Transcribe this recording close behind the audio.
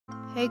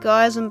Hey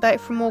guys, I'm back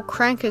for more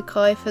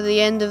Crank-a-kai for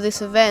the end of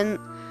this event.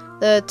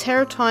 The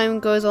terror time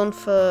goes on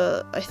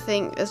for, I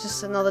think, it's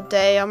just another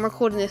day. I'm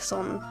recording this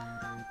on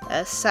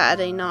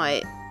Saturday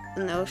night,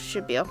 and it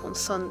should be up on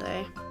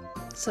Sunday.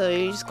 So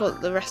you just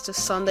got the rest of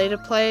Sunday to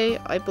play,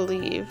 I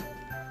believe.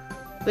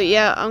 But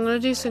yeah, I'm going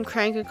to do some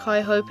Crank-a-kai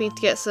hoping to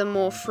get some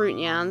more fruit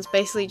yams,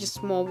 basically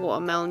just more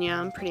watermelon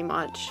yam, pretty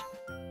much.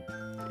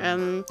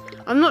 I'm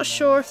not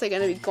sure if they're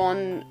going to be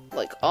gone,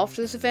 like,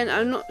 after this event.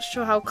 I'm not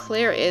sure how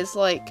clear it is,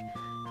 like,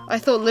 I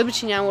thought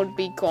Liberty Yam would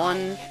be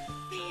gone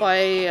by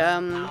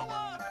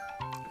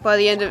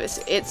the end of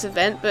its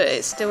event, but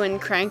it's still in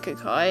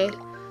Crank-a-kai.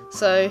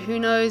 So who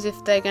knows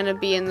if they're going to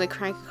be in the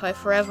Crank-a-kai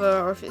forever,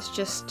 or if it's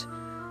just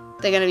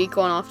they're going to be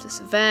gone after this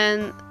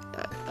event.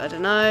 I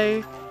don't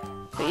know.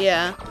 But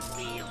yeah.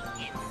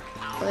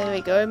 Well, there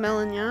we go,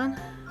 Melon Yarn.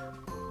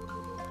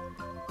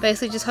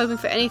 Basically just hoping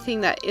for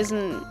anything that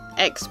isn't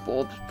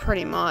export,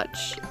 pretty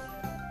much.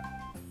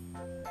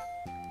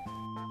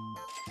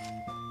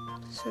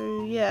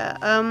 So yeah,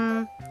 I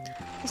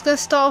was going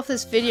to start off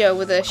this video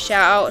with a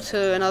shout out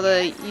to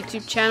another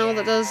YouTube channel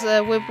that does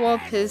Wibble Wobble.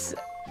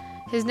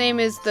 His name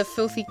is The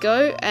Filthy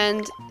Goat,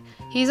 and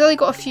he's only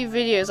got a few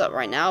videos up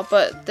right now,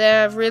 but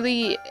they're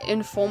really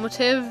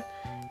informative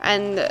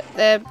and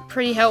they're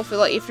pretty helpful.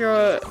 Like if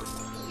you're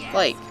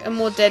like a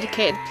more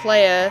dedicated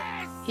player,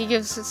 he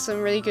gives us some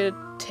really good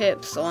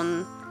tips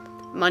on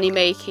money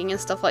making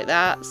and stuff like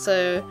that.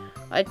 So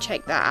I'd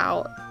check that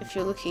out if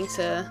you're looking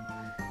to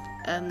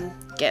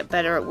get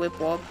better at Wibble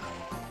Wobble.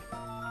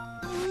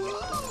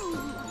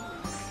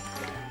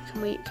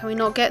 Can we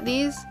not get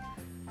these?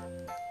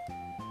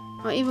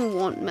 I don't even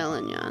want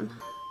melon yarn.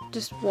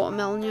 Just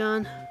watermelon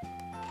yarn.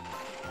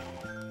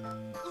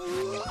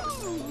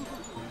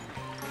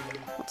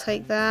 I'll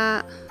take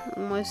that.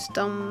 Almost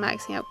done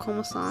maxing out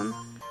Komo-san.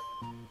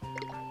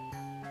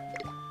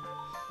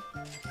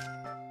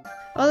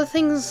 Other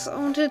things I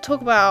wanted to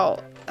talk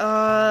about,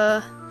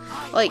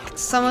 like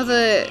some of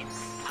the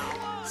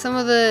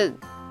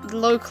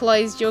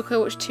localized Yokai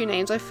Watch 2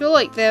 names. I feel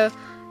like they're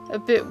a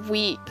bit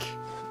weak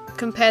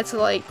compared to,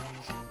 like,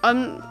 I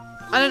don't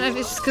know if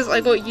it's just because I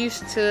got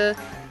used to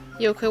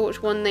Yokai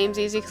Watch 1 names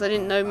easy because I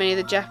didn't know many of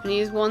the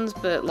Japanese ones,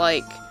 but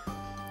like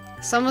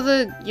some of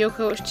the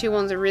Yokai Watch 2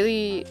 ones are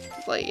really,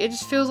 like, it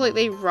just feels like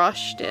they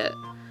rushed it.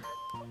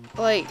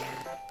 Like,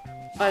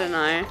 I don't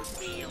know.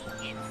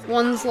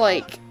 One's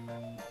like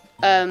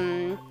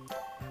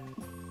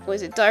what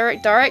is it,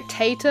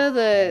 Directator,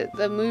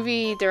 the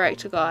movie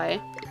director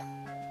guy.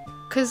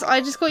 Because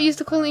I just got used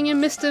to calling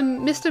him Mr.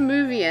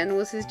 Movian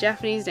was his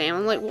Japanese name.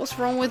 I'm like, what's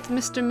wrong with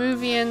Mr.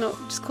 Movian?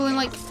 Just calling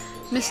like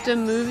Mr.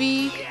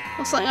 Movie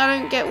or something. I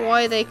don't get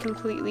why they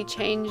completely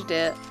changed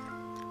it.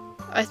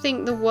 I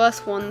think the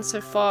worst one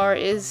so far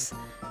is,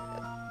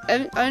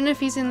 I don't know if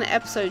he's in the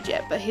episode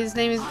yet, but his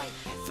name is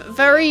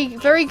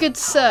Very Good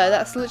Sir.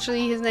 That's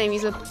literally his name.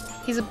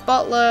 He's a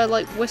butler,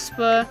 like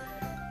Whisper,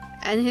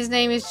 and his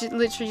name is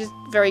literally just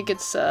Very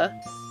Good Sir.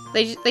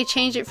 They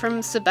changed it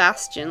from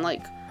Sebastian.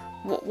 Like,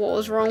 what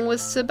was wrong with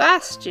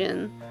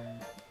Sebastian?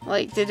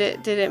 Like, did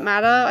it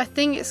matter? I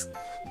think it's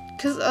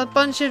because a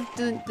bunch of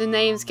the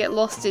names get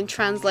lost in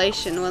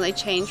translation when they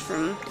change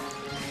from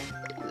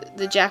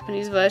the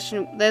Japanese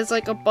version. There's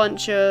like a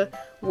bunch of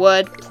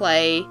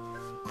wordplay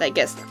that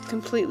gets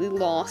completely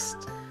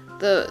lost.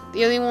 The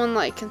only one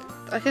like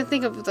I can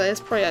think of,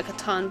 there's probably like a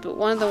ton, but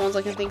one of the ones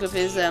I can think of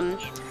is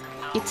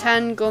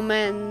Itan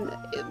Gomen,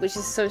 which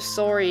is so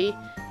sorry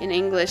in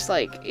English.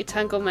 Like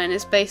Itan Gomen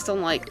is based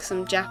on like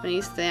some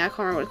Japanese thing. I can't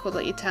remember what it's called,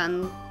 like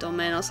Itan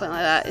Domen or something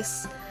like that.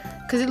 It's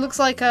because it looks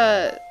like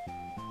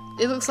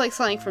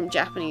something from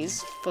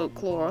Japanese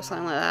folklore or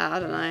something like that. I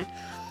don't know,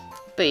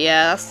 but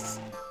yeah,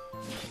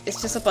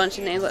 it's just a bunch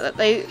of names like that.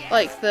 They,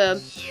 like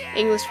the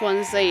English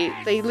ones, they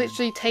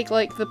literally take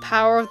like the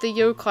power of the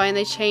yokai and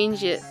they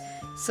change it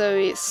so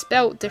it's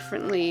spelt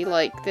differently.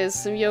 Like there's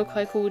some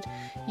yokai called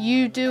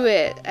You Do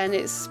It and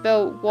it's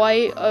spelled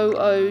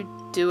Y-O-O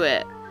Do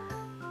It.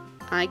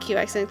 And I keep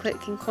accidentally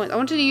clicking coins. I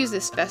wanted to use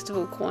this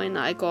festival coin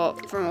that I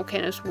got from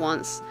Volcanoes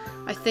once.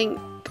 I don't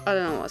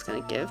know what it's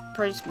gonna give.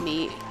 Probably just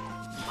meat.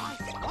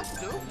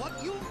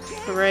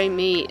 Hooray,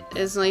 meat.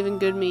 It's not even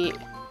good meat.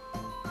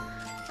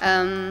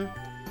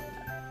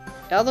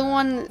 The other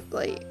one,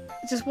 like,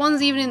 just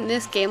one's even in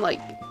this game,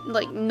 like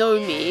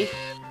Nomi.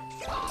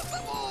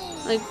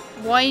 Like,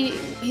 why?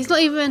 He's not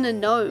even a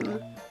gnome.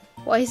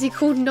 Why is he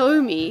called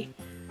Nomi?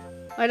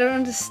 I don't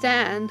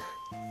understand.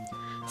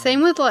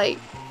 Same with, like,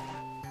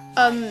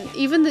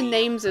 even the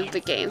names of the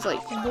games. Like,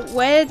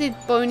 where did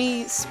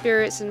Bony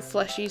Spirits and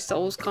Fleshy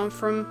Souls come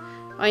from?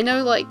 I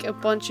know, like, a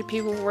bunch of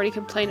people have already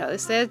complained about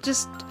this. They're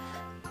just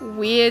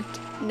weird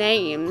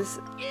names,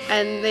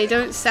 and they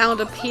don't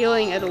sound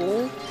appealing at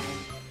all.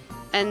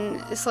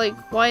 And it's like,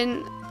 why?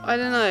 I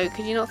don't know.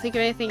 Could you not think of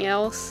anything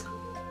else?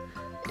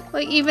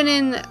 Like even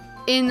in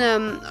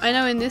I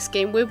know in this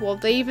game Wibble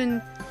Wobble, they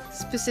even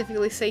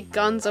specifically say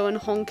Gunzo and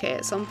Honke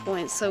at some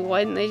point. So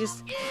why didn't they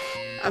just?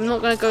 I'm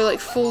not gonna go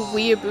like full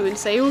weeaboo and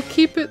say, oh,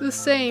 keep it the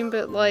same,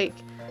 but like,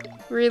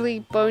 really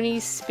bony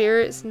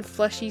spirits and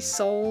fleshy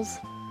souls.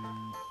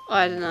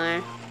 I don't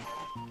know.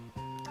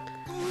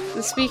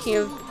 And speaking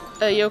of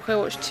Yokai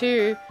Watch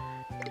 2,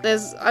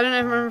 there's, I don't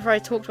know, remember if I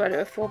talked about it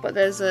before, but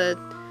there's a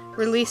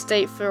release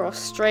date for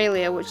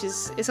Australia, which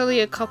is, it's only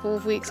a couple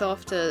of weeks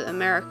after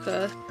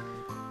America.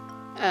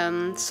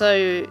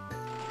 So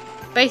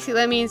basically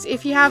that means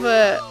if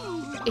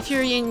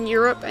you're in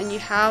Europe and you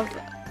have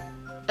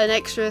an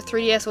extra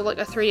 3DS or like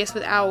a 3DS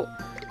without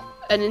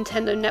a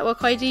Nintendo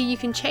Network ID, you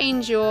can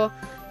change your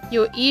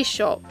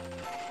eShop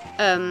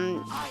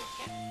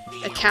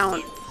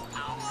account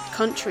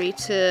country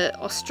to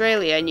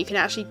Australia, and you can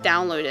actually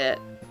download it.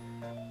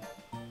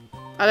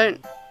 I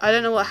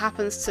don't know what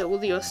happens to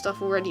all your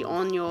stuff already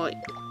on your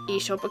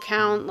eShop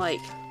account. Like,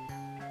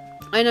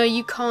 I know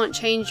you can't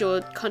change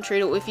your country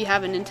at all if you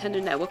have a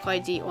Nintendo Network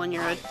ID on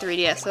your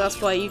 3DS, so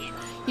that's why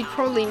you'd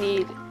probably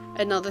need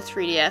another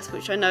 3DS,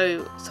 which I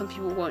know some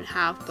people won't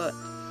have, but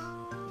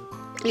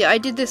yeah, I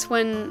did this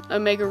when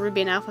Omega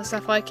Ruby and Alpha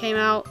Sapphire came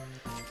out.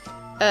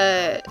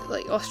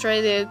 Like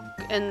Australia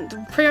and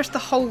pretty much the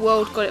whole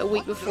world got it a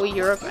week before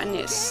Europe, and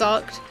it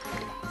sucked.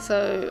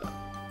 So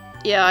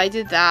yeah, I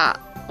did that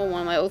on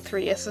one of my old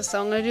 3DS's, so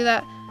I'm gonna do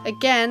that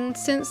again,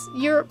 since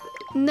Europe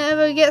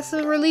never gets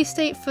a release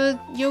date for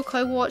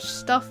Yokai Watch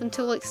stuff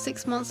until like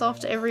 6 months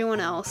after everyone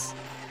else.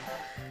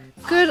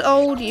 Good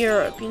old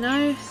Europe, you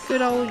know?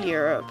 Good old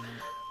Europe.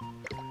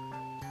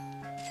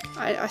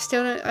 I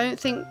still don't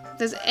think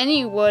there's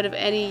any word of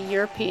any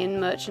European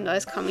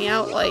merchandise coming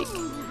out. Like,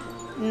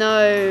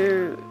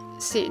 no,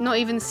 not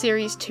even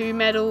Series 2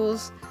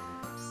 medals,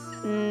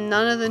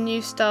 none of the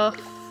new stuff.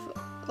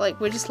 Like,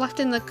 we're just left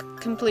in the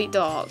complete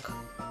dark.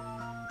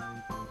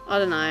 I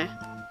don't know.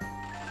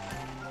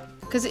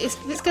 Because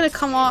it's gonna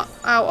come out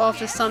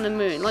after Sun and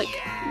Moon. Like,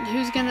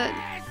 who's gonna...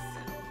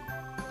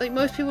 Like,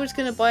 most people are just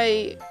gonna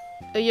buy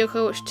a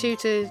Yokai Watch 2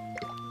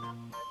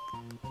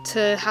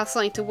 to have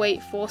something to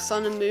wait for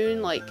Sun and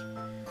Moon. Like,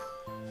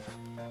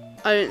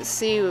 I don't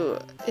see...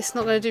 It's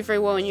not gonna do very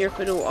well in Europe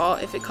at all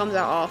if it comes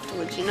out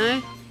afterwards, you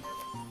know?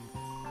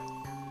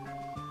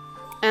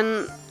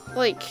 And,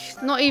 like,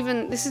 not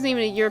even... This isn't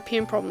even a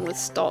European problem with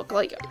stock.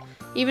 Like,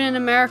 even in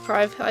America,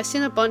 I've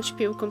seen a bunch of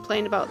people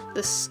complain about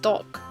the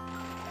stock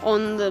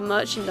on the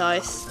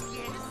merchandise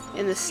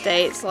in the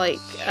States. Like,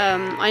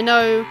 I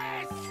know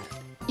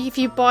if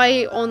you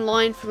buy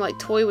online from like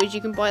Toywood,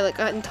 you can buy like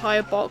an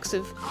entire box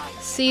of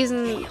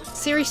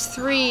Series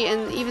 3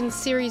 and even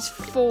Series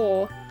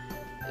 4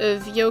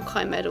 of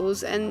Yokai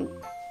medals, and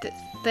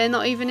they're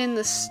not even in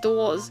the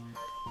stores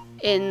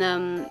in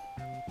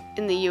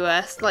the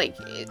US. Like,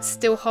 it's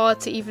still hard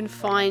to even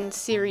find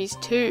Series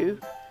 2.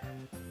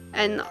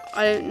 And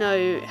I don't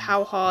know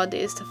how hard it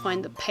is to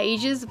find the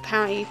pages.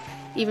 Apparently,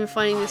 even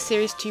finding the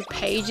Series 2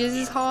 pages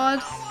is hard.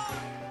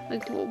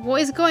 Like,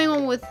 what is going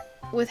on with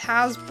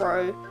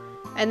Hasbro?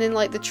 And then,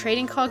 like, the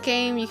trading card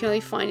game, you can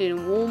only find it in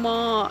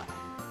Walmart.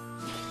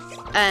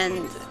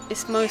 And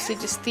it's mostly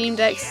just Steam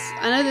Decks.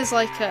 I know there's,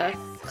 like, a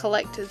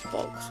collector's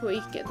box where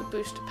you can get the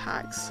booster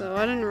packs, so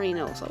I don't really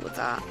know what's up with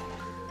that.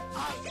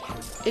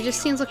 It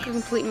just seems like a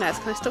complete mess.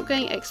 Can I stop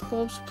getting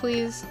X-Bobs,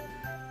 please?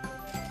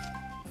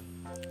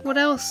 What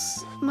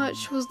else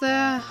much was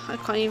there? I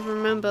can't even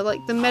remember.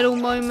 Like, the medal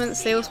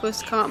moments, they were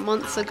supposed to come out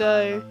months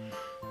ago,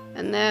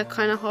 and they're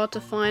kind of hard to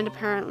find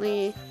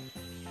apparently.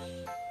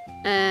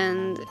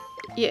 And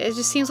yeah, it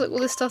just seems like all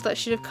this stuff that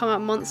should have come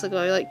out months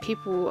ago, like,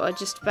 people are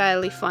just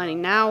barely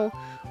finding now,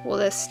 or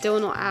they're still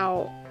not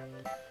out.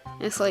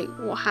 And it's like,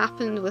 what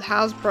happened with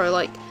Hasbro?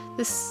 Like,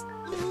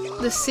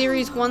 the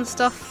Series 1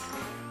 stuff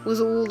was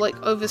all like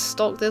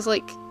overstocked. There's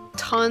like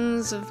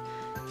tons of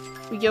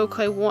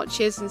Yokai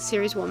watches and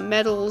Series 1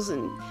 medals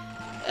and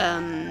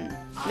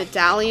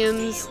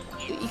medallions.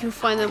 You can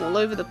find them all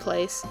over the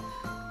place.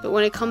 But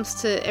when it comes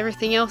to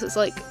everything else, it's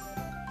like,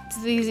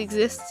 do these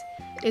exist?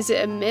 Is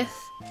it a myth?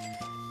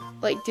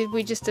 Like, did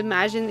we just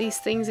imagine these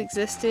things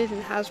existed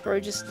and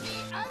Hasbro just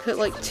put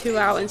like 2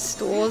 out in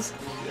stores?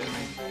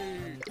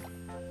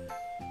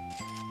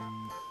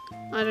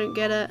 I don't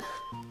get it.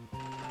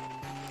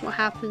 What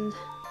happened?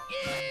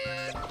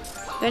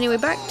 But anyway,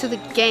 back to the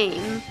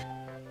game.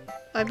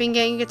 I've been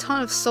getting a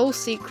ton of soul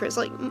secrets.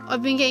 Like,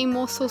 I've been getting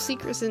more soul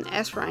secrets than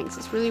S ranks.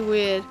 It's really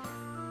weird.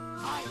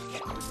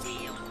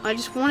 I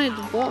just wanted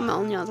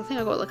watermelon yarns. I think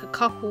I got like a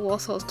couple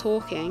whilst I was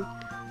talking.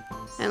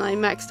 And I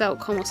maxed out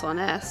Commerce on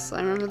S.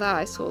 I remember that.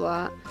 I saw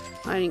that.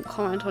 I didn't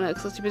comment on it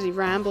because I was too busy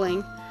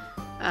rambling.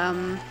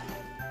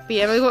 But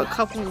yeah, I've got a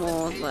couple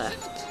more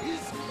left.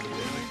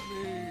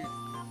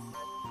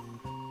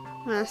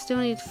 Man, I still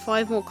need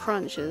 5 more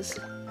crunches.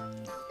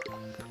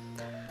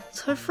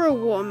 So for a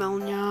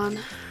watermelon yarn.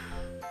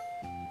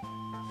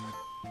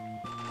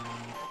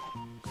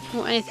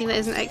 Or anything that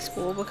isn't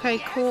X-Borb. Okay,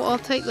 cool, I'll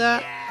take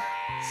that.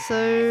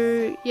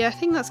 So yeah, I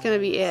think that's gonna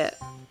be it.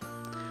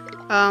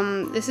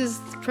 This is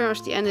pretty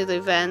much the end of the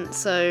event,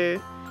 so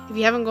if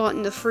you haven't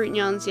gotten the fruit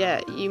yarns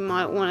yet, you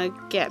might want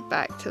to get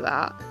back to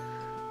that.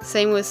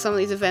 Same with some of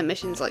these event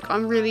missions. Like, I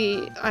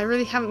really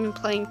haven't been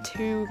playing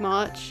too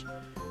much.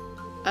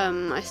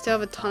 I still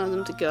have a ton of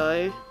them to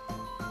go.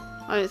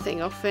 I don't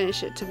think I'll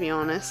finish it, to be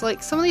honest.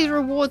 Like, some of these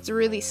rewards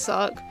really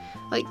suck.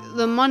 Like,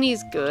 the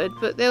money's good,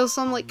 but there was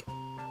some, like,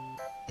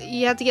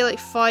 you had to get, like,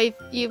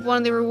 one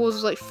of the rewards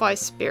was, like, 5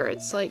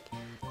 spirits. Like,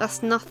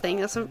 that's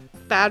nothing. That's a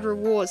bad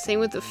reward. Same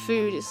with the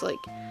food, it's, like,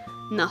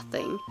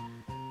 nothing.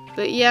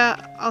 But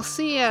yeah, I'll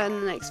see you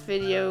in the next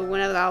video,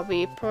 whenever that'll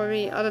be.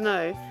 Probably, I don't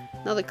know,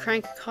 another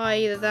Crank Kai,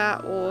 either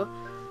that, or,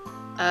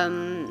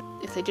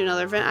 if they do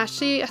another event.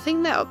 Actually, I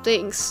think they're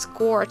updating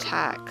Score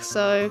Attack,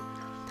 so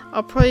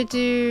I'll probably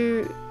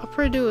do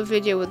a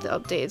video with the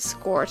updated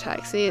Score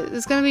Attack. See,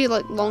 there's gonna be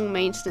like long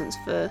maintenance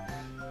for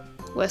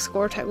where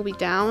Score Attack will be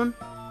down,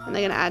 and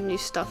they're gonna add new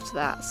stuff to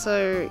that.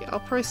 So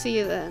I'll probably see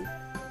you then.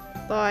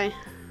 Bye.